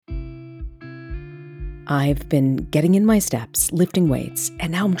I've been getting in my steps, lifting weights,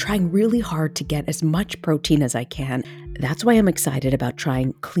 and now I'm trying really hard to get as much protein as I can. That's why I'm excited about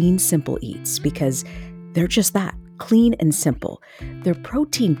trying Clean Simple Eats, because they're just that, clean and simple. Their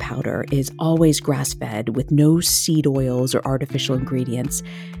protein powder is always grass-fed with no seed oils or artificial ingredients.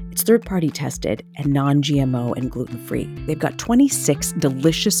 It's third-party tested and non-GMO and gluten-free. They've got 26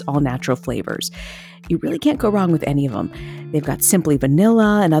 delicious all-natural flavors. You really can't go wrong with any of them. They've got simply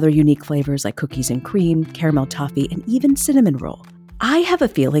vanilla and other unique flavors like cookies and cream, caramel toffee, and even cinnamon roll. I have a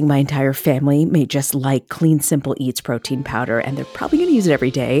feeling my entire family may just like Clean Simple Eats protein powder, and they're probably going to use it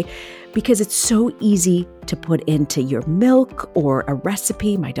every day because it's so easy to put into your milk or a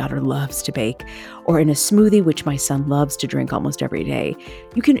recipe my daughter loves to bake, or in a smoothie which my son loves to drink almost every day.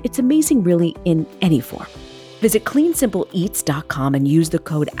 It's amazing really in any form. Visit cleansimpleeats.com and use the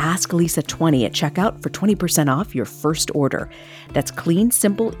code AskLisa20 at checkout for 20% off your first order. That's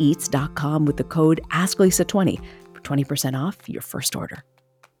cleansimpleeats.com with the code AskLisa20 for 20% off your first order.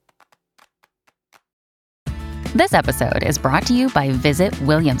 This episode is brought to you by Visit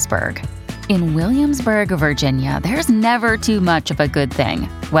Williamsburg. In Williamsburg, Virginia, there's never too much of a good thing.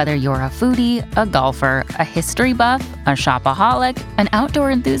 Whether you're a foodie, a golfer, a history buff, a shopaholic, an outdoor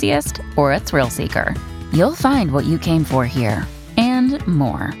enthusiast, or a thrill seeker, you'll find what you came for here and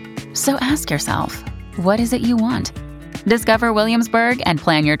more. So ask yourself, what is it you want? Discover Williamsburg and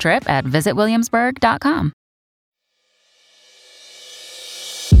plan your trip at visitwilliamsburg.com.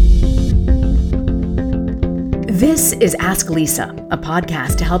 This is Ask Lisa, a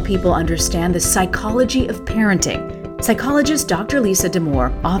podcast to help people understand the psychology of parenting. Psychologist Dr. Lisa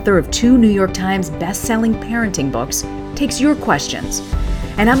Damour, author of 2 New York Times best-selling parenting books, takes your questions.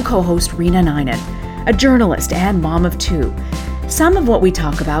 And I'm co-host Rena Ninan, a journalist and mom of 2. Some of what we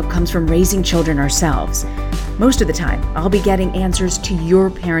talk about comes from raising children ourselves. Most of the time, I'll be getting answers to your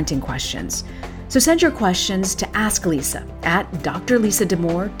parenting questions. So send your questions to Ask Lisa at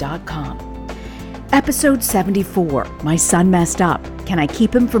drlisadamour.com. Episode 74, My Son Messed Up. Can I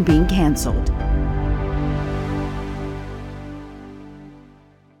Keep Him from Being Canceled?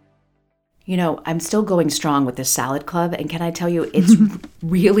 You know, I'm still going strong with this salad club, and can I tell you, it's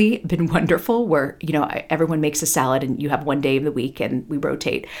really been wonderful where, everyone makes a salad and you have one day of the week and we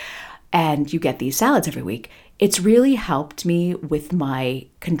rotate and you get these salads every week. It's really helped me with my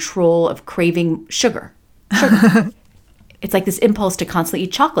control of craving sugar. It's like this impulse to constantly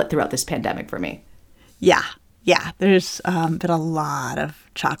eat chocolate throughout this pandemic for me. Yeah. There's been a lot of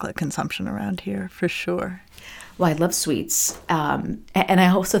chocolate consumption around here, for sure. Well, I love sweets. And I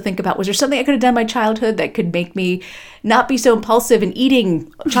also think about, was there something I could have done in my childhood that could make me not be so impulsive in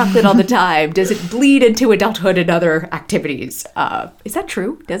eating chocolate all the time? Does it bleed into adulthood and other activities? Is that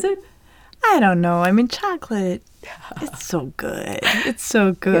true? Does it? I don't know. I mean, chocolate, it's so good. It's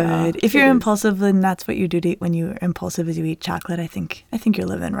so good. If you're impulsive and that's what you do to eat when you're impulsive is you eat chocolate, I think you're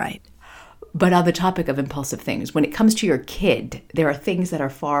living right. But on the topic of impulsive things, when it comes to your kid, there are things that are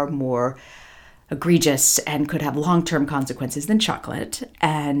far more egregious and could have long-term consequences than chocolate.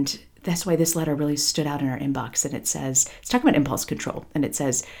 And that's why this letter really stood out in our inbox. And it says, it's talking about impulse control. And it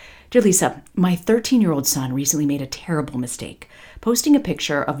says, Dear Lisa, my 13-year-old son recently made a terrible mistake, posting a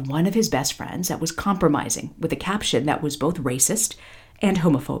picture of one of his best friends that was compromising with a caption that was both racist and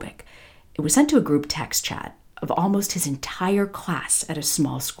homophobic. It was sent to a group text chat of almost his entire class at a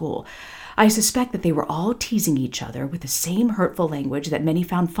small school. I suspect that they were all teasing each other with the same hurtful language that many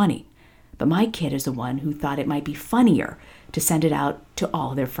found funny. But my kid is the one who thought it might be funnier to send it out to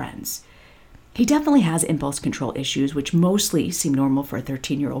all their friends. He definitely has impulse control issues, which mostly seem normal for a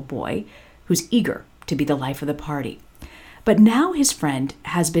 13-year-old boy who's eager to be the life of the party. But now his friend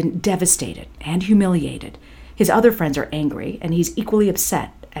has been devastated and humiliated. His other friends are angry, and he's equally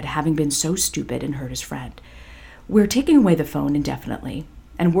upset at having been so stupid and hurt his friend. We're taking away the phone indefinitely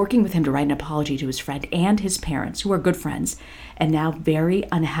and working with him to write an apology to his friend and his parents, who are good friends, and now very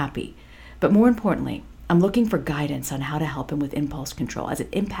unhappy. But more importantly, I'm looking for guidance on how to help him with impulse control as it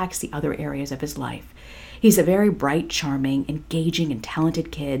impacts the other areas of his life. He's a very bright, charming, engaging, and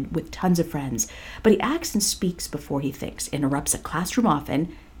talented kid with tons of friends, but he acts and speaks before he thinks, interrupts a classroom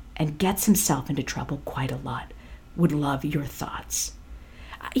often, and gets himself into trouble quite a lot. Would love your thoughts.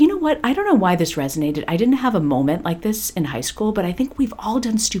 You know what? I don't know why this resonated. I didn't have a moment like this in high school, but I think we've all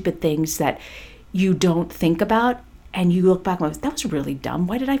done stupid things that you don't think about, and you look back and go, that was really dumb.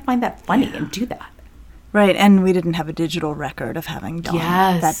 Why did I find that funny and do that? Right, and we didn't have a digital record of having done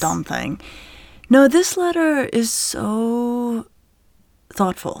that dumb thing. No, this letter is so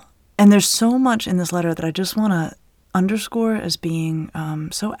thoughtful, and there's so much in this letter that I just want to underscore as being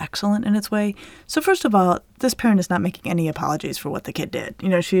so excellent in its way. So first of all, this parent is not making any apologies for what the kid did.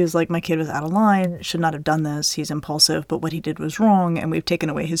 She is like, my kid was out of line, should not have done this, he's impulsive, but what he did was wrong, and we've taken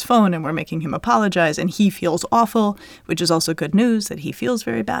away his phone and we're making him apologize, and he feels awful, which is also good news that he feels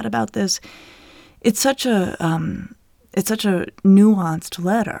very bad about this. It's such a nuanced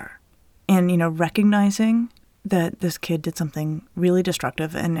letter, and recognizing that this kid did something really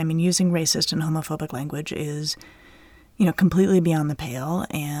destructive, and using racist and homophobic language is completely beyond the pale,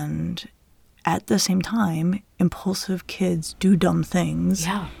 and at the same time, impulsive kids do dumb things.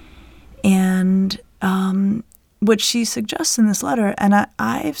 Yeah. And what she suggests in this letter, and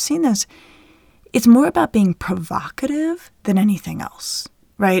I've seen this, it's more about being provocative than anything else,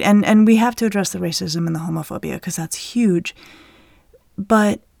 right? And we have to address the racism and the homophobia because that's huge.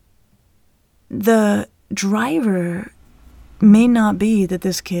 But the driver may not be that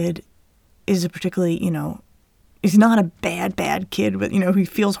this kid is a particularly, is not a bad kid, but, who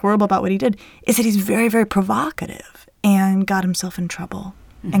feels horrible about what he did, is that he's very, very provocative and got himself in trouble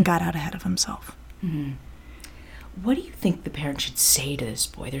and got out ahead of himself. Mm-hmm. What do you think the parent should say to this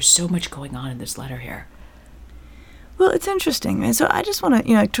boy? There's so much going on in this letter here. Well, it's interesting. And so I just want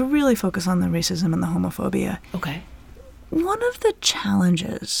to really focus on the racism and the homophobia. Okay. One of the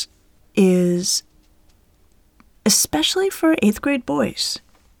challenges is, especially for 8th grade boys,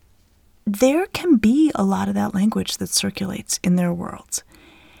 there can be a lot of that language that circulates in their worlds.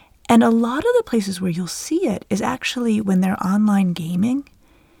 And a lot of the places where you'll see it is actually when they're online gaming.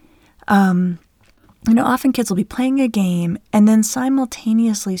 Often kids will be playing a game and then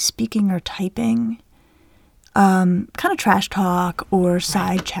simultaneously speaking or typing kind of trash talk or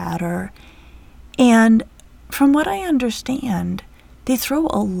side chatter. And from what I understand, they throw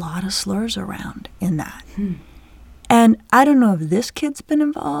a lot of slurs around in that. And I don't know if this kid's been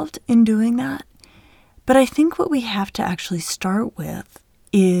involved in doing that, but I think what we have to actually start with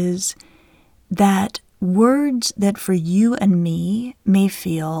is that words that for you and me may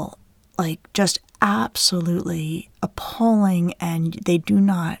feel like just absolutely appalling and they do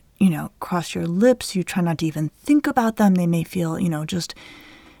not, cross your lips, you try not to even think about them, they may feel, just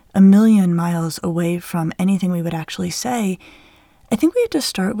a million miles away from anything we would actually say. I think we have to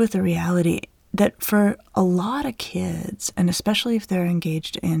start with the reality that for a lot of kids, and especially if they're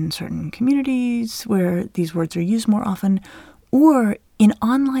engaged in certain communities where these words are used more often, or in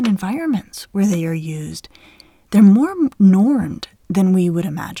online environments where they are used, they're more normed than we would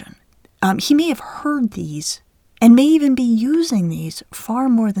imagine. He may have heard these and may even be using these far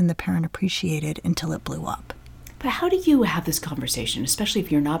more than the parent appreciated until it blew up. But how do you have this conversation, especially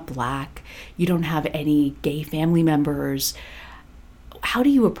if you're not Black, you don't have any gay family members? How do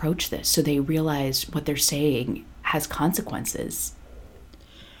you approach this so they realize what they're saying has consequences?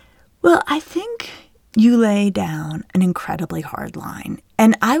 Well, I think you lay down an incredibly hard line.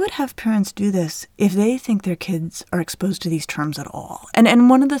 And I would have parents do this if they think their kids are exposed to these terms at all. And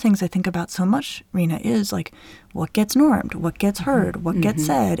one of the things I think about so much, Rena, is like what gets normed, what gets heard, what gets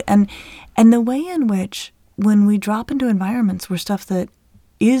said. And the way in which when we drop into environments where stuff that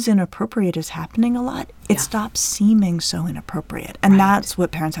is inappropriate is happening a lot, it stops seeming so inappropriate. And that's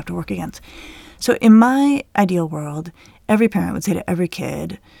what parents have to work against. So in my ideal world, every parent would say to every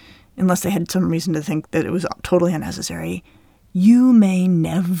kid, unless they had some reason to think that it was totally unnecessary, you may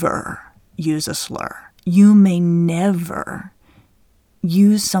never use a slur. You may never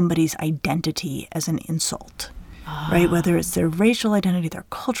use somebody's identity as an insult, right? Whether it's their racial identity, their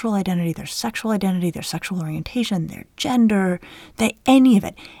cultural identity, their sexual orientation, their gender, any of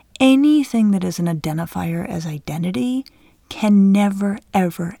it. Anything that is an identifier as identity can never,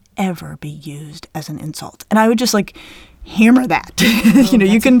 ever, ever be used as an insult. And I would just hammer that.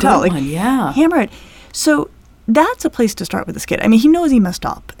 You can tell. Hammer it. So that's a place to start with this kid. I mean, he knows he messed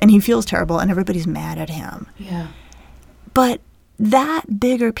up and he feels terrible and everybody's mad at him. Yeah. But that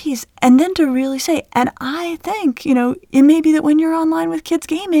bigger piece, and then to really say, and I think, it may be that when you're online with kids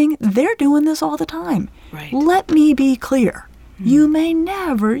gaming, they're doing this all the time. Right. Let me be clear. You may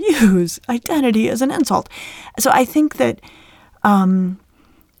never use identity as an insult. So I think that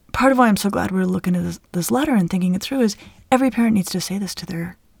part of why I'm so glad we're looking at this letter and thinking it through is every parent needs to say this to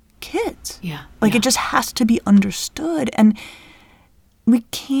their kids. Yeah. It just has to be understood. And we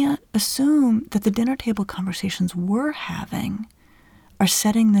can't assume that the dinner table conversations we're having are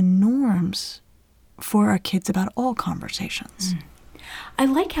setting the norms for our kids about all conversations. I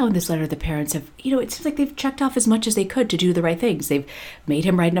like how in this letter the parents have, it seems like they've checked off as much as they could to do the right things. They've made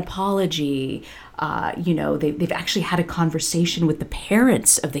him write an apology. They've actually had a conversation with the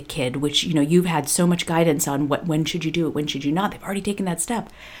parents of the kid, which, you've had so much guidance on when should you do it, when should you not. They've already taken that step.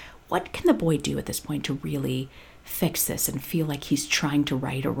 What can the boy do at this point to really fix this and feel like he's trying to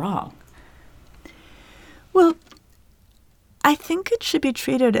right a wrong? Well, I think it should be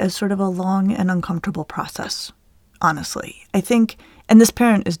treated as sort of a long and uncomfortable process, honestly. I think, and this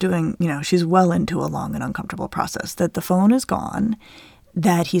parent is doing, she's well into a long and uncomfortable process, that the phone is gone,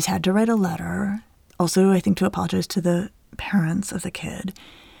 that he's had to write a letter, also I think to apologize to the parents of the kid.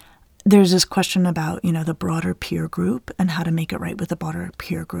 There's this question about, the broader peer group and how to make it right with the broader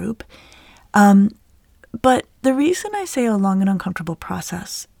peer group. But the reason I say a long and uncomfortable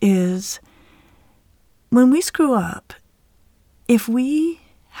process is when we screw up, if we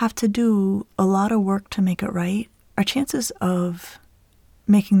have to do a lot of work to make it right, our chances of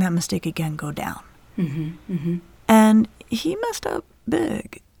making that mistake again go down. Mm-hmm, mm-hmm. And he messed up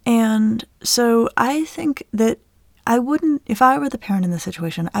big. And so I think that if I were the parent in this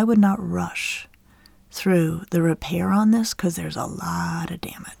situation, I would not rush through the repair on this because there's a lot of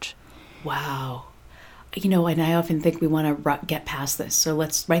damage. Wow. And I often think we want to get past this. So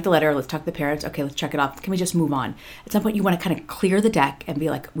let's write the letter. Let's talk to the parents. Okay, let's check it off. Can we just move on? At some point, you want to kind of clear the deck and be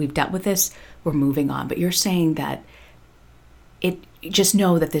like, we've dealt with this. We're moving on. But you're saying that just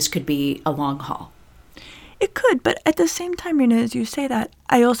know that this could be a long haul. It could. But at the same time, Rena, as you say that,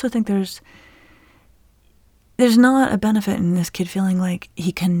 I also think there's not a benefit in this kid feeling like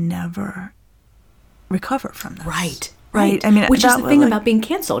he can never recover from this. Right. Right. I mean, which is the thing about being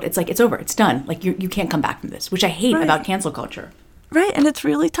canceled. It's like, it's over. It's done. Like, you can't come back from this, which I hate about cancel culture. Right. And it's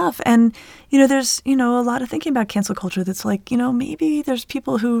really tough. And, there's, a lot of thinking about cancel culture that's like, maybe there's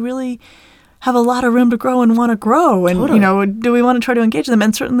people who really have a lot of room to grow and want to grow. And, Totally. Do we want to try to engage them?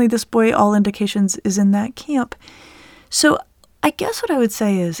 And certainly this boy, all indications, is in that camp. So I guess what I would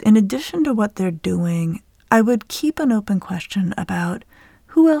say is, in addition to what they're doing, I would keep an open question about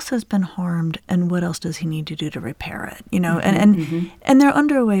who else has been harmed and what else does he need to do to repair it, and they're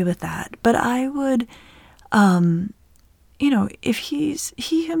underway with that. But I would, if he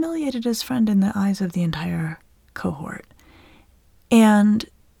humiliated his friend in the eyes of the entire cohort, and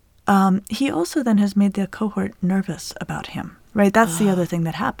he also then has made the cohort nervous about him, right? That's the other thing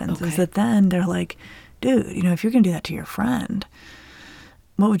that happens, is that then they're like, dude, if you're going to do that to your friend,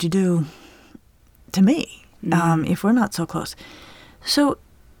 what would you do to me if we're not so close? So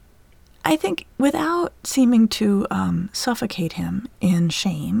I think without seeming to suffocate him in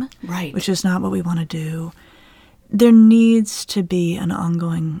shame, right, which is not what we want to do, there needs to be an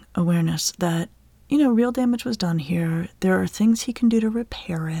ongoing awareness that, real damage was done here. There are things he can do to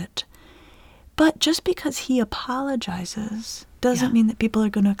repair it. But just because he apologizes doesn't mean that people are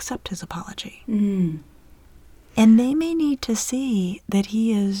going to accept his apology. Mm. And they may need to see that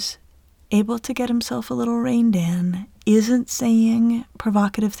he is able to get himself a little reined in, isn't saying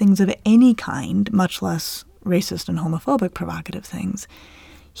provocative things of any kind, much less racist and homophobic provocative things.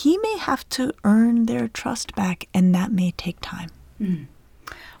 He may have to earn their trust back, and that may take time. Mm.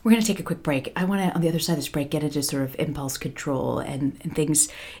 We're going to take a quick break. I want to, on the other side of this break, get into sort of impulse control and things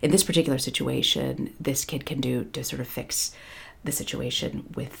in this particular situation this kid can do to sort of fix the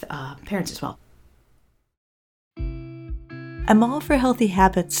situation with parents as well. I'm all for healthy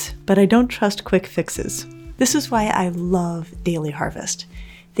habits, but I don't trust quick fixes. This is why I love Daily Harvest.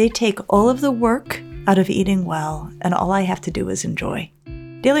 They take all of the work out of eating well, and all I have to do is enjoy.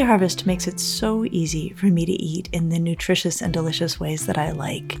 Daily Harvest makes it so easy for me to eat in the nutritious and delicious ways that I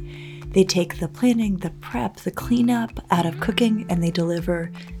like. They take the planning, the prep, the cleanup out of cooking, and they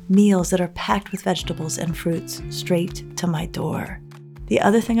deliver meals that are packed with vegetables and fruits straight to my door. The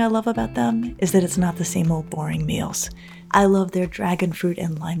other thing I love about them is that it's not the same old boring meals. I love their dragon fruit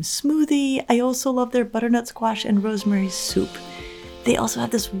and lime smoothie. I also love their butternut squash and rosemary soup. They also have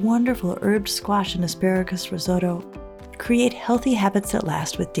this wonderful herbed squash and asparagus risotto. Create healthy habits that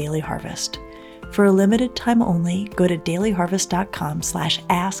last with Daily Harvest. For a limited time only, go to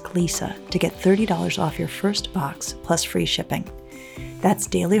dailyharvest.com/asklisa to get $30 off your first box plus free shipping. That's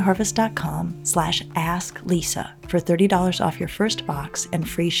dailyharvest.com/asklisa for $30 off your first box and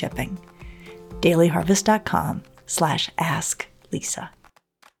free shipping. dailyharvest.com/asklisa.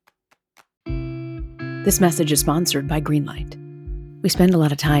 This message is sponsored by Greenlight. We spend a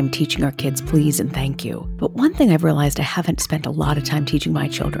lot of time teaching our kids please and thank you. But one thing I've realized I haven't spent a lot of time teaching my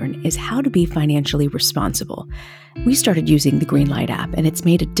children is how to be financially responsible. We started using the Greenlight app, and it's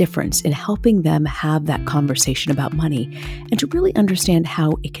made a difference in helping them have that conversation about money and to really understand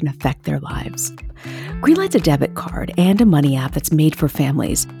how it can affect their lives. Greenlight's a debit card and a money app that's made for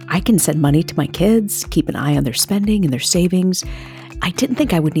families. I can send money to my kids, keep an eye on their spending and their savings. I didn't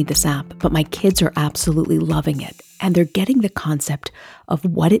think I would need this app, but my kids are absolutely loving it, and they're getting the concept of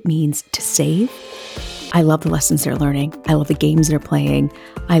what it means to save I love the lessons they're learning. I love the games they're playing.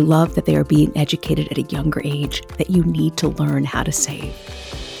 I love that they are being educated at a younger age, that you need to learn how to save.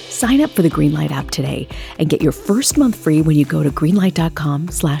 Sign up for the Greenlight app today and get your first month free when you go to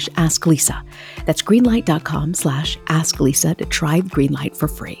greenlight.com/asklisa. That's greenlight.com/asklisa to try Greenlight for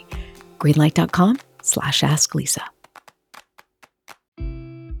free. greenlight.com/asklisa.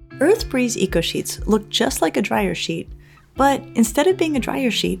 EarthBreeze EcoSheets look just like a dryer sheet, but instead of being a dryer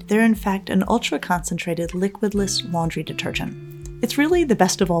sheet, they're in fact an ultra-concentrated liquidless laundry detergent. It's really the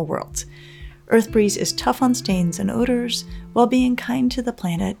best of all worlds. EarthBreeze is tough on stains and odors while being kind to the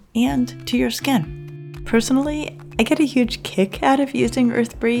planet and to your skin. Personally, I get a huge kick out of using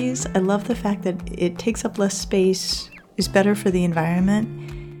EarthBreeze. I love the fact that it takes up less space, is better for the environment,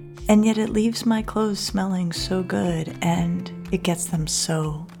 and yet it leaves my clothes smelling so good and it gets them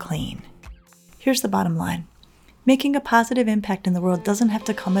so clean. Here's the bottom line. Making a positive impact in the world doesn't have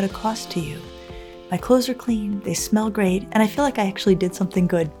to come at a cost to you. My clothes are clean, they smell great, and I feel like I actually did something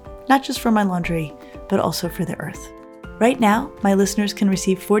good, not just for my laundry, but also for the earth. Right now, my listeners can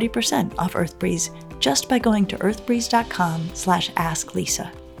receive 40% off EarthBreeze just by going to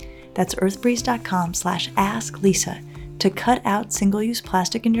earthbreeze.com/asklisa. That's earthbreeze.com/asklisa to cut out single-use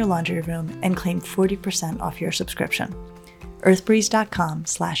plastic in your laundry room and claim 40% off your subscription.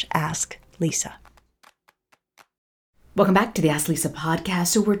 earthbreeze.com/asklisa. Welcome back to the Ask Lisa podcast.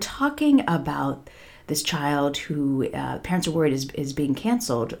 So we're talking about this child who parents are worried is being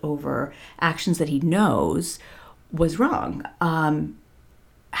canceled over actions that he knows was wrong.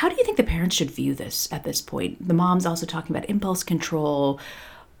 How do you think the parents should view this at this point? The mom's also talking about impulse control.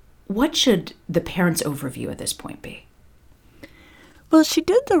 What should the parents' overview at this point be? Well, she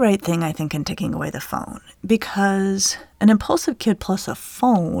did the right thing, I think, in taking away the phone, because an impulsive kid plus a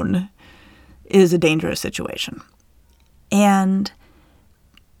phone is a dangerous situation. And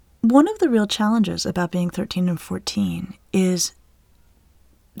one of the real challenges about being 13 and 14 is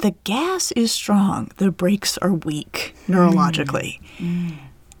the gas is strong, the brakes are weak neurologically.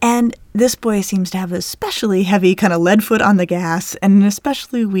 And this boy seems to have an especially heavy kind of lead foot on the gas and an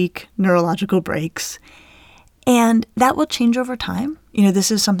especially weak neurological brakes. And that will change over time. You know,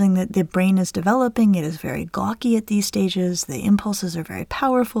 this is something that the brain is developing. It is very gawky at these stages. The impulses are very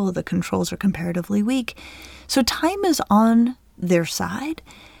powerful. The controls are comparatively weak. So time is on their side.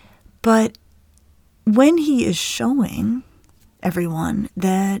 But when he is showing everyone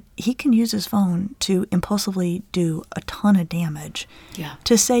that he can use his phone to impulsively do a ton of damage,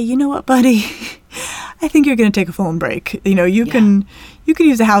 to say, you know what, buddy, I think you're going to take a phone break. You know, you can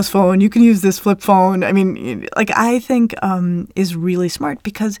use a house phone, you can use this flip phone. I mean, like, I think is really smart,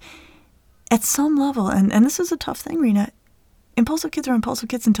 because at some level, and this is a tough thing, Rena, impulsive kids are impulsive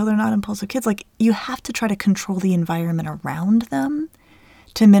kids until they're not impulsive kids. Like, you have to try to control the environment around them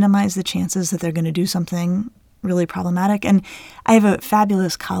to minimize the chances that they're going to do something really problematic. And I have a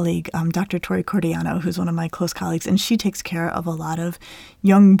fabulous colleague, Dr. Tori Cordiano, who's one of my close colleagues, and she takes care of a lot of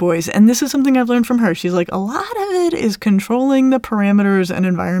young boys. And this is something I've learned from her. She's like, a lot of it is controlling the parameters and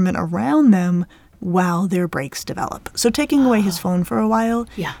environment around them while their brakes develop. So taking away his phone for a while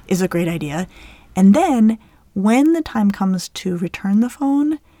is a great idea. And then when the time comes to return the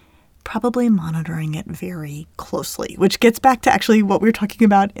phone, probably monitoring it very closely, which gets back to actually what we were talking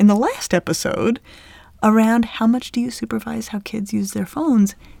about in the last episode around how much do you supervise how kids use their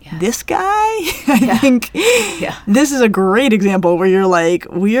phones. This guy, I think this is a great example where you're like,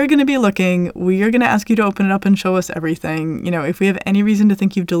 we are going to be looking, we are going to ask you to open it up and show us everything. You know, if we have any reason to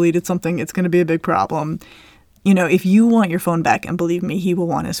think you've deleted something, it's going to be a big problem. You know, if you want your phone back, and believe me, he will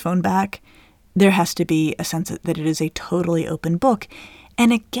want his phone back, there has to be a sense that it is a totally open book.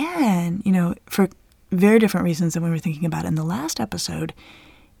 And again, you know, for very different reasons than we were thinking about in the last episode,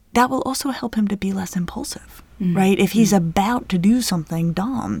 that will also help him to be less impulsive, right? If he's about to do something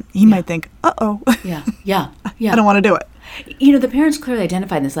dumb, he might think, uh-oh. I don't want to do it. You know, the parents clearly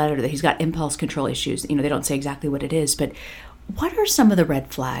identified in this letter that he's got impulse control issues. You know, they don't say exactly what it is, but what are some of the red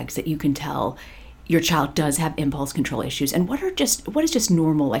flags that you can tell your child does have impulse control issues? And what is just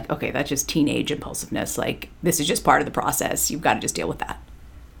normal, like, okay, that's just teenage impulsiveness. Like, this is just part of the process. You've got to just deal with that.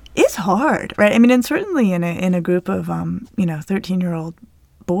 It's hard, right? I mean, and certainly in a group of, 13-year-old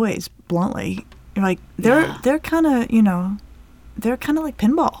boys, bluntly, like they're kind of, they're kind of like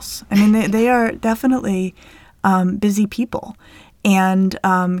pinballs. I mean, they are definitely busy people, and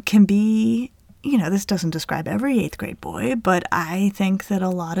can be, this doesn't describe every 8th grade boy, but I think that a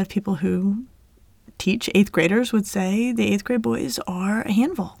lot of people who teach 8th graders would say the 8th grade boys are a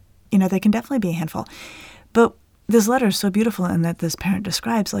handful. They can definitely be a handful. But this letter is so beautiful in that this parent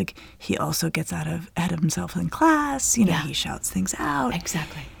describes, like, he also gets ahead of himself in class. He shouts things out.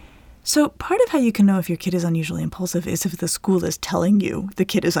 Exactly. So part of how you can know if your kid is unusually impulsive is if the school is telling you the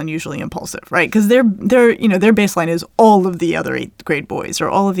kid is unusually impulsive, right? Because their baseline is all of the other 8th grade boys or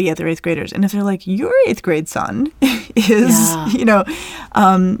all of the other 8th graders. And if they're like, your 8th grade son is,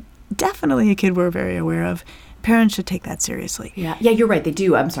 definitely a kid we're very aware of, parents should take that seriously. Yeah, you're right. They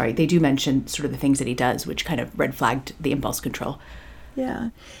do. I'm sorry. They do mention sort of the things that he does, which kind of red flagged the impulse control. Yeah.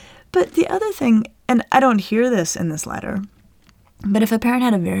 But the other thing, and I don't hear this in this letter, but if a parent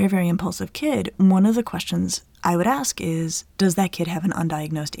had a very, very impulsive kid, one of the questions I would ask is, does that kid have an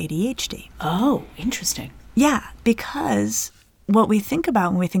undiagnosed ADHD? Oh, interesting. Yeah, because what we think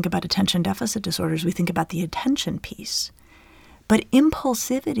about when we think about attention deficit disorders, we think about the attention piece. But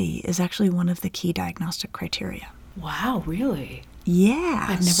impulsivity is actually one of the key diagnostic criteria. Wow, really? Yeah.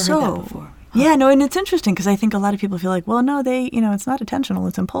 I've never heard that before. Huh. Yeah, no, and it's interesting because I think a lot of people feel like, well, no, it's not attentional,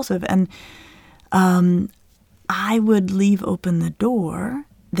 it's impulsive. And I would leave open the door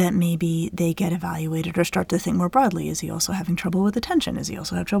that maybe they get evaluated or start to think more broadly. Is he also having trouble with attention? Is he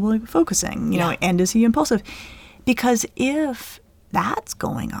also have trouble focusing? And is he impulsive? Because if that's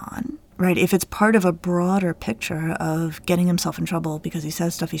going on, right, if it's part of a broader picture of getting himself in trouble because he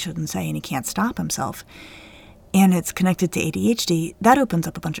says stuff he shouldn't say and he can't stop himself, and it's connected to ADHD, that opens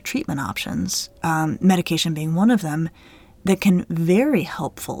up a bunch of treatment options, medication being one of them, that can very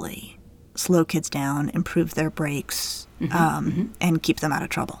helpfully slow kids down, improve their breaks, and keep them out of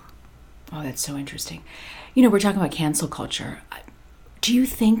trouble. Oh, that's so interesting. We're talking about cancel culture. Do you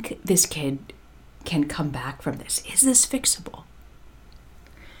think this kid can come back from this? Is this fixable?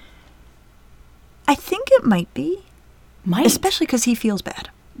 I think it might be. Might. Especially because he feels bad.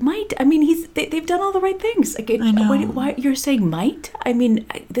 Might. I mean, they've done all the right things. Like, I know. Why you're saying might? I mean,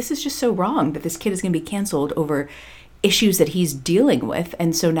 this is just so wrong that this kid is going to be canceled over issues that he's dealing with,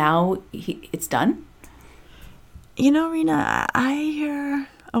 and so now it's done? Rena, I hear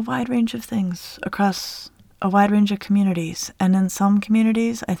a wide range of things across a wide range of communities. And in some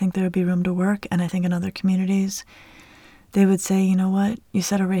communities, I think there would be room to work. And I think in other communities, they would say, you know what? You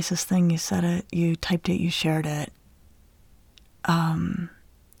said a racist thing. You said it. You typed it. You shared it.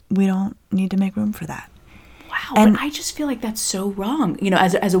 We don't need to make room for that. Wow, and I just feel like that's so wrong.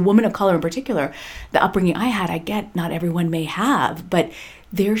 As a woman of color in particular, the upbringing I had, I get not everyone may have, but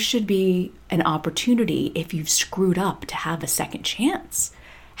there should be an opportunity if you've screwed up to have a second chance.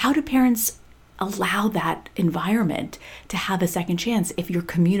 How do parents allow that environment to have a second chance if your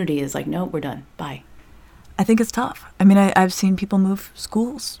community is like, no, we're done, bye? I think it's tough. I mean, I've seen people move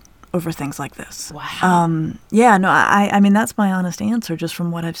schools over things like this. Wow. I mean, that's my honest answer just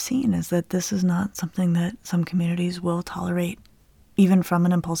from what I've seen, is that this is not something that some communities will tolerate, even from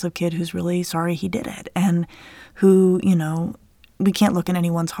an impulsive kid who's really sorry he did it, and who, we can't look in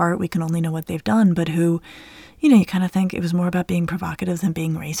anyone's heart, we can only know what they've done, but who, you kind of think it was more about being provocative than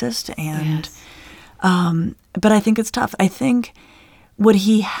being racist. And, yes. But I think it's tough. I think what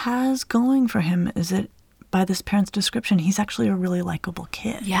he has going for him is that, by this parent's description, he's actually a really likable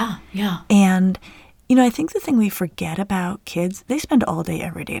kid. Yeah. And, I think the thing we forget about kids, they spend all day,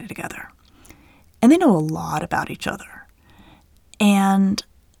 every day together. And they know a lot about each other. And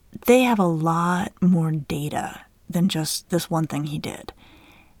they have a lot more data than just this one thing he did.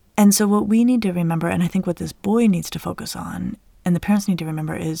 And so what we need to remember, and I think what this boy needs to focus on, and the parents need to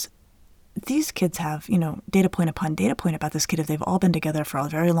remember, is these kids have, data point upon data point about this kid if they've all been together for a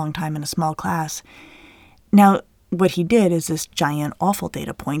very long time in a small class. Now, what he did is this giant, awful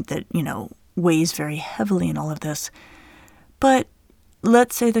data point that, weighs very heavily in all of this. But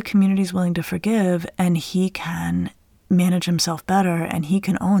let's say the community's willing to forgive and he can manage himself better and he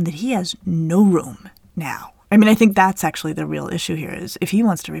can own that he has no room now. I mean, I think that's actually the real issue here, is if he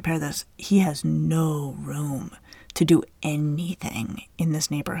wants to repair this, he has no room to do anything in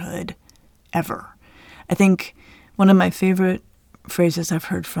this neighborhood ever. I think one of my favorite phrases I've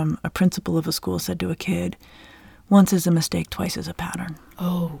heard from a principal of a school said to a kid, once is a mistake, twice is a pattern.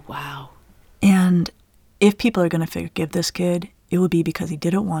 Oh, wow. And if people are going to forgive this kid, it will be because he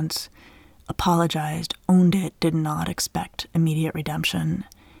did it once, apologized, owned it, did not expect immediate redemption,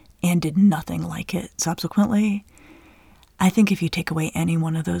 and did nothing like it subsequently. I think if you take away any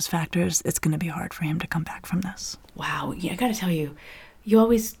one of those factors, it's going to be hard for him to come back from this. Wow. Yeah, I got to tell you, you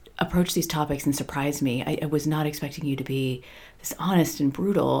always approach these topics and surprise me. I was not expecting you to be this honest and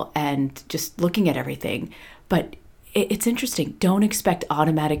brutal and just looking at everything. But it's interesting. Don't expect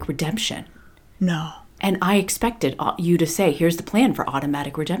automatic redemption. No. And I expected you to say, here's the plan for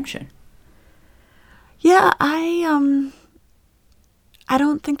automatic redemption. Yeah, I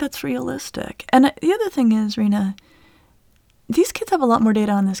don't think that's realistic. And the other thing is, Rena, these kids have a lot more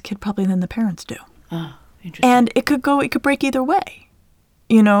data on this kid probably than the parents do. Oh, interesting. And it could break either way.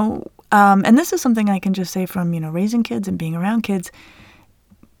 And this is something I can just say from, raising kids and being around kids.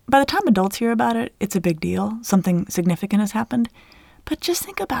 By the time adults hear about it, it's a big deal. Something significant has happened. But just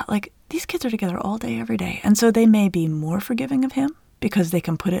think about, these kids are together all day, every day. And so they may be more forgiving of him because they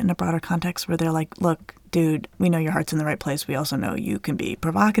can put it in a broader context where they're like, look, dude, we know your heart's in the right place. We also know you can be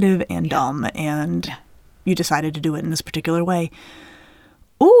provocative and dumb, and you decided to do it in this particular way.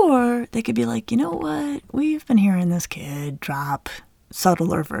 Or they could be like, you know what? We've been hearing this kid drop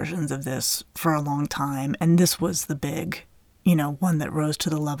subtler versions of this for a long time. And this was the big, one that rose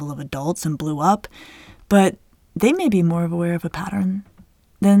to the level of adults and blew up. But they may be more aware of a pattern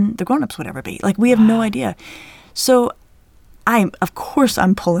than the grown-ups would ever be. We have no idea. So I'm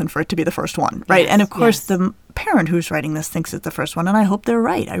pulling for it to be the first one, right? Yes, and of course, the parent who's writing this thinks it's the first one. And I hope they're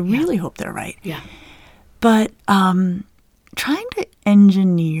right. I really hope they're right. Yeah. But trying to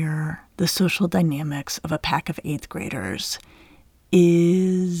engineer the social dynamics of a pack of 8th graders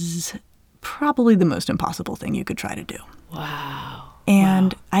is probably the most impossible thing you could try to do. Wow.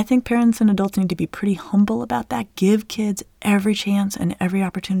 And I think parents and adults need to be pretty humble about that. Give kids every chance and every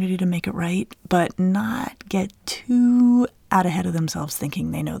opportunity to make it right, but not get too out ahead of themselves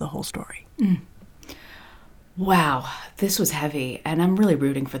thinking they know the whole story. Wow, this was heavy, and I'm really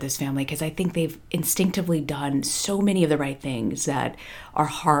rooting for this family because I think they've instinctively done so many of the right things that are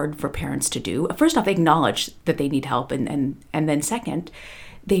hard for parents to do. First off, they acknowledge that they need help, and then second,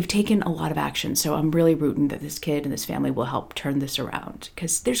 they've taken a lot of action. So I'm really rooting that this kid and this family will help turn this around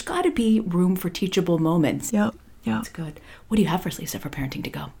because there's got to be room for teachable moments. Yep. That's good. What do you have for us, Lisa, for parenting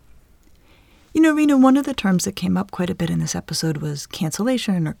to go? Rena, one of the terms that came up quite a bit in this episode was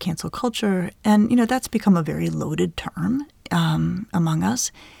cancellation or cancel culture. And, that's become a very loaded term among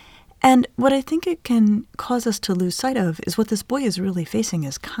us. And what I think it can cause us to lose sight of is what this boy is really facing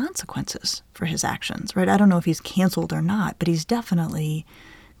as consequences for his actions, right? I don't know if he's canceled or not, but he's definitely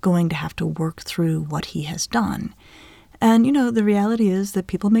going to have to work through what he has done. And, the reality is that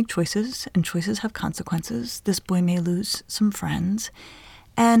people make choices, and choices have consequences. This boy may lose some friends.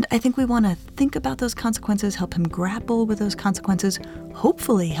 And I think we want to think about those consequences, help him grapple with those consequences,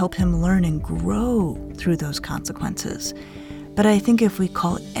 hopefully help him learn and grow through those consequences. But I think if we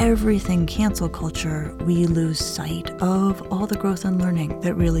call everything cancel culture, we lose sight of all the growth and learning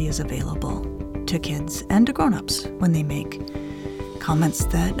that really is available to kids and to grown-ups when they make comments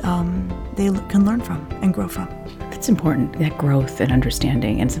that they can learn from and grow from. It's important, that growth and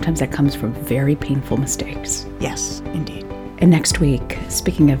understanding, and sometimes that comes from very painful mistakes. Yes, indeed. And next week,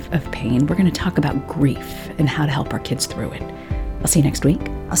 speaking of pain, we're going to talk about grief and how to help our kids through it. I'll see you next week.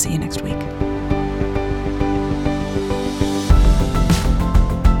 I'll see you next week.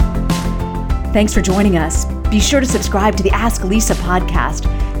 Thanks for joining us. Be sure to subscribe to the Ask Lisa podcast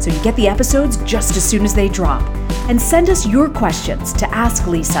so you get the episodes just as soon as they drop. And send us your questions to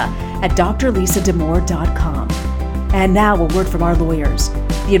asklisa@drlisadamore.com. And now a word from our lawyers.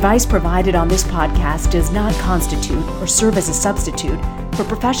 The advice provided on this podcast does not constitute or serve as a substitute for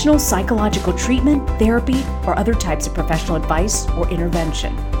professional psychological treatment, therapy, or other types of professional advice or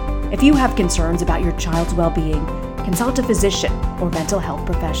intervention. If you have concerns about your child's well-being, consult a physician or mental health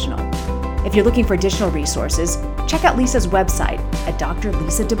professional. If you're looking for additional resources, check out Lisa's website at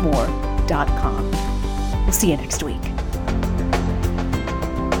drlisadamore.com. We'll see you next week.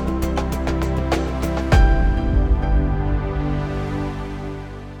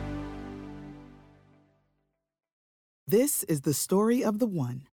 This is the story of the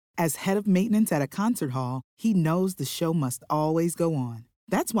one. As head of maintenance at a concert hall, he knows the show must always go on.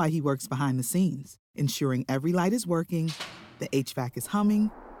 That's why he works behind the scenes, ensuring every light is working, the HVAC is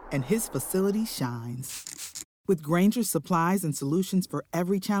humming, and his facility shines. With Grainger's supplies and solutions for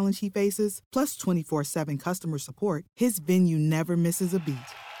every challenge he faces, plus 24/7 customer support, his venue never misses a beat.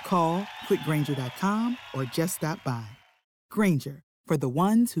 Call quickgrainger.com or just stop by. Grainger, for the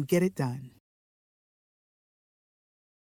ones who get it done.